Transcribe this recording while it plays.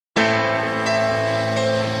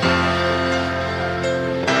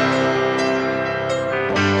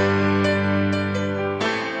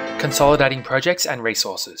Consolidating projects and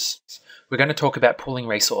resources. We're going to talk about pooling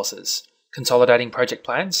resources, consolidating project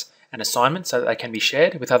plans, and assignments so that they can be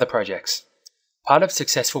shared with other projects. Part of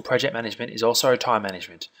successful project management is also time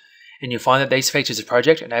management, and you'll find that these features of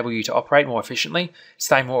project enable you to operate more efficiently,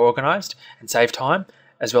 stay more organised, and save time,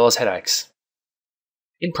 as well as headaches.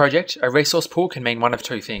 In project, a resource pool can mean one of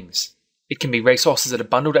two things. It can be resources that are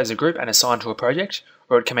bundled as a group and assigned to a project,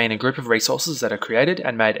 or it can mean a group of resources that are created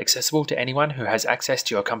and made accessible to anyone who has access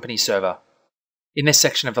to your company's server. In this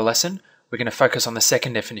section of the lesson, we're going to focus on the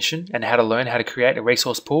second definition and how to learn how to create a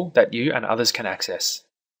resource pool that you and others can access.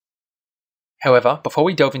 However, before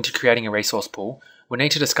we delve into creating a resource pool, we'll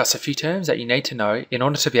need to discuss a few terms that you need to know in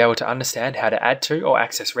order to be able to understand how to add to or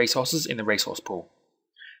access resources in the resource pool.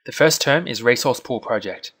 The first term is resource pool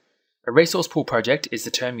project. A resource pool project is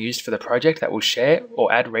the term used for the project that will share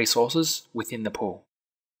or add resources within the pool.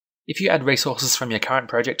 If you add resources from your current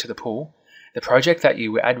project to the pool, the project that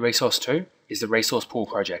you add resource to is the resource pool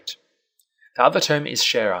project. The other term is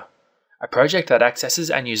sharer. A project that accesses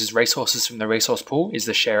and uses resources from the resource pool is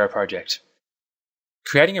the sharer project.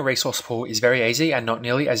 Creating a resource pool is very easy and not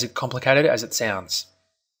nearly as complicated as it sounds.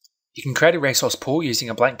 You can create a resource pool using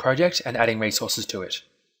a blank project and adding resources to it.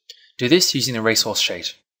 Do this using the resource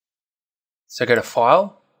sheet. So go to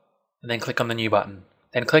File, and then click on the New button,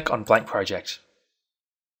 then click on Blank Project.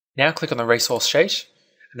 Now click on the resource sheet,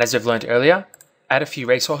 and as we've learned earlier, add a few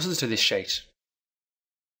resources to this sheet.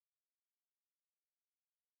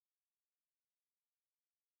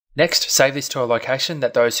 Next, save this to a location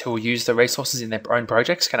that those who will use the resources in their own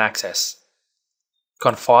projects can access.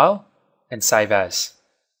 Click on File, and Save As.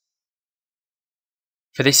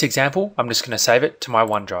 For this example, I'm just going to save it to my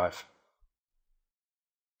OneDrive.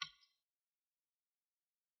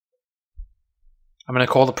 I'm going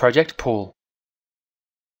to call the project Pool.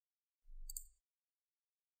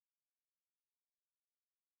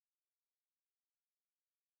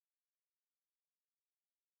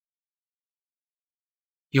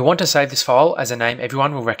 You'll want to save this file as a name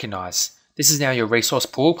everyone will recognize. This is now your resource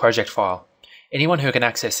pool project file. Anyone who can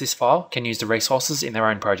access this file can use the resources in their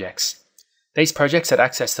own projects. These projects that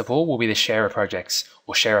access the pool will be the sharer projects,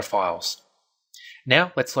 or sharer files.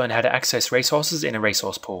 Now let's learn how to access resources in a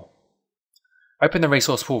resource pool. Open the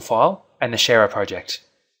resource pool file and the sharer project.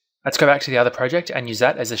 Let's go back to the other project and use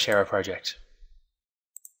that as the sharer project.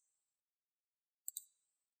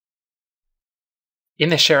 In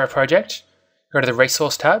the sharer project, go to the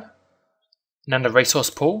Resource tab, and under Resource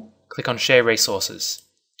Pool, click on Share Resources.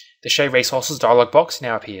 The Share Resources dialog box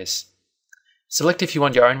now appears. Select if you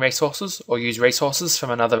want your own resources or use resources from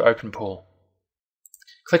another open pool.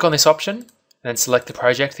 Click on this option, and then select the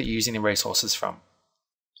project that you're using the resources from.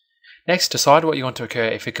 Next, decide what you want to occur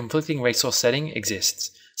if a conflicting resource setting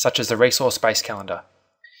exists, such as the resource base calendar.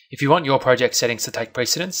 If you want your project settings to take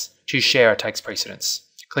precedence, choose Sharer takes precedence.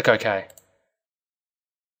 Click OK.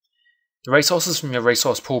 The resources from your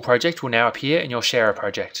resource pool project will now appear in your sharer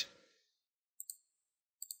project.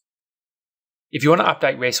 If you want to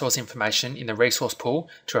update resource information in the resource pool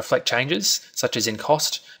to reflect changes, such as in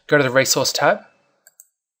cost, go to the Resource tab,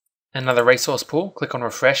 and under Resource Pool, click on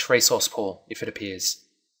Refresh Resource Pool if it appears.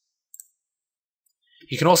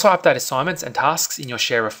 You can also update assignments and tasks in your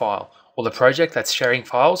sharer file, or the project that's sharing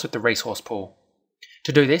files with the resource pool.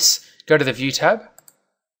 To do this, go to the View tab,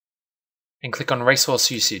 and click on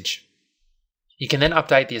Resource Usage. You can then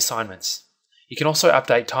update the assignments. You can also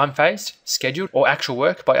update time-phased, scheduled, or actual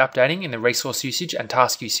work by updating in the resource usage and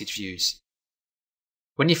task usage views.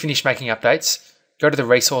 When you finish making updates, go to the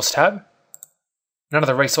Resource tab, and under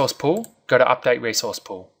the Resource Pool, go to Update Resource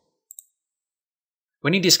Pool.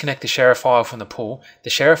 When you disconnect the sharer file from the pool, the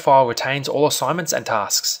sharer file retains all assignments and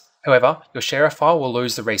tasks. However, your sharer file will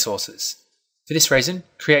lose the resources. For this reason,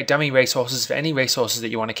 create dummy resources for any resources that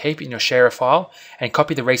you want to keep in your sharer file and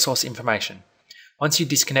copy the resource information. Once you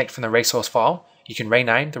disconnect from the resource file, you can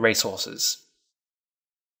rename the resources.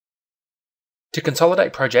 To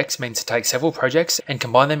consolidate projects means to take several projects and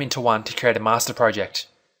combine them into one to create a master project.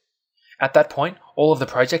 At that point, all of the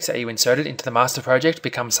projects that you inserted into the master project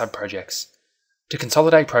become sub-projects. To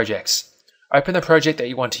consolidate projects, open the project that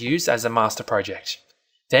you want to use as a master project.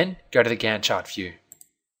 Then go to the Gantt chart view.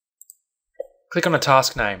 Click on a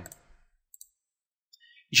task name.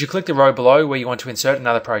 You should click the row below where you want to insert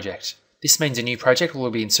another project. This means a new project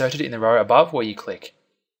will be inserted in the row above where you click.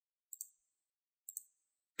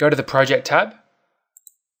 Go to the Project tab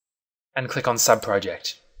and click on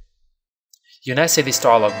Sub-Project. You'll now see this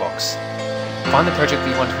dialog box. Find the project that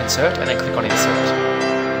you want to insert and then click on Insert.